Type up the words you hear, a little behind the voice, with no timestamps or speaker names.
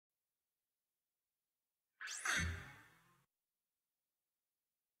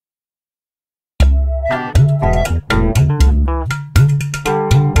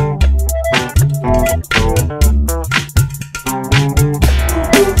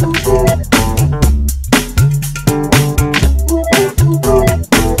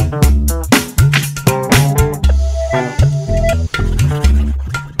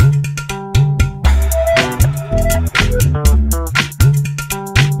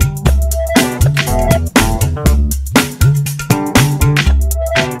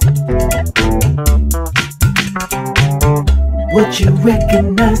Would you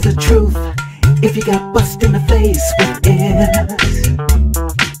recognize the truth if you got bust in the face with it?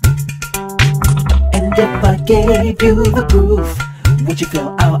 And if I gave you the proof, would you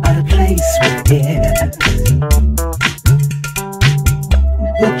feel out of place with it?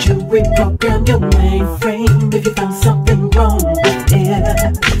 Would you reprogram your mainframe if you found something wrong with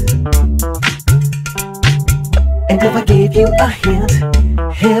it? And if I gave you a hint,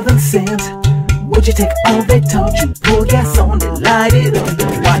 heaven sent, would you take all they taught you, pour gas on it, light it up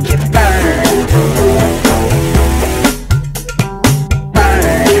and watch it burn?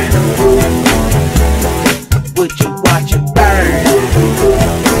 Burn. Would you watch it burn?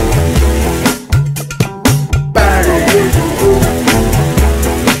 Burn.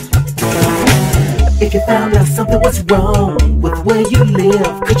 If you found out something was wrong with where you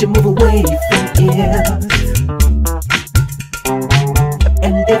live, could you move away from it?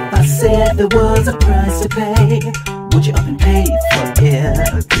 And if I said there was a price to pay, would you up and pay for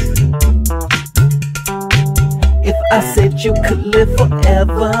it? If I said you could live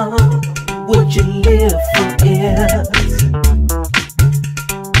forever, would you live for it?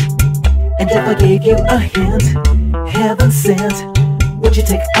 And if I gave you a hint, heaven sent, would you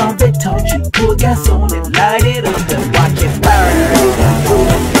take all they taught you, pour gas on it, light it up and watch it burn?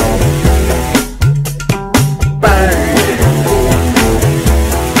 Burn.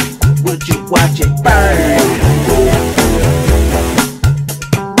 Would you watch it burn?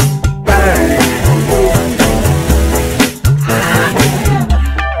 Burn.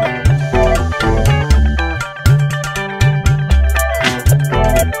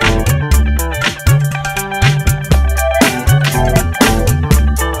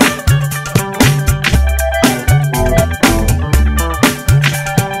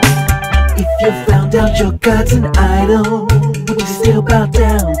 If you found out your God's an idol, would you still bow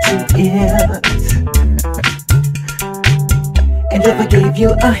down to it? And if I gave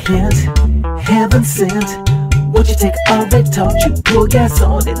you a hint, heaven sent, would you take all they taught you, pour gas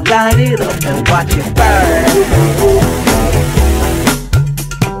on it, light it up and watch it burn?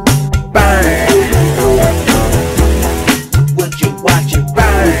 Burn. Would you watch it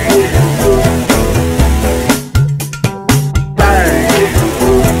burn?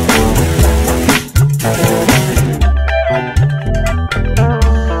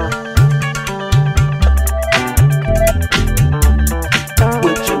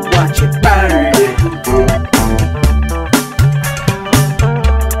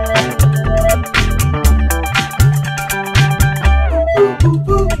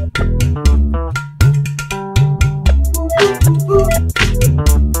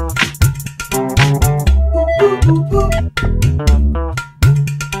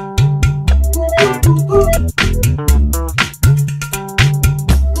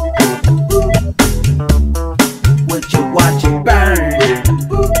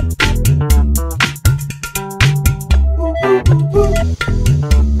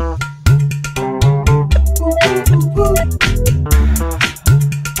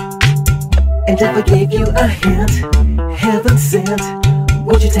 And if I gave you a hint, heaven sent,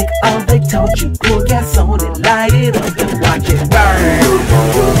 would you take all they taught you, pour gas on it, light it up and watch it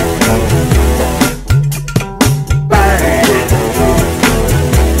burn?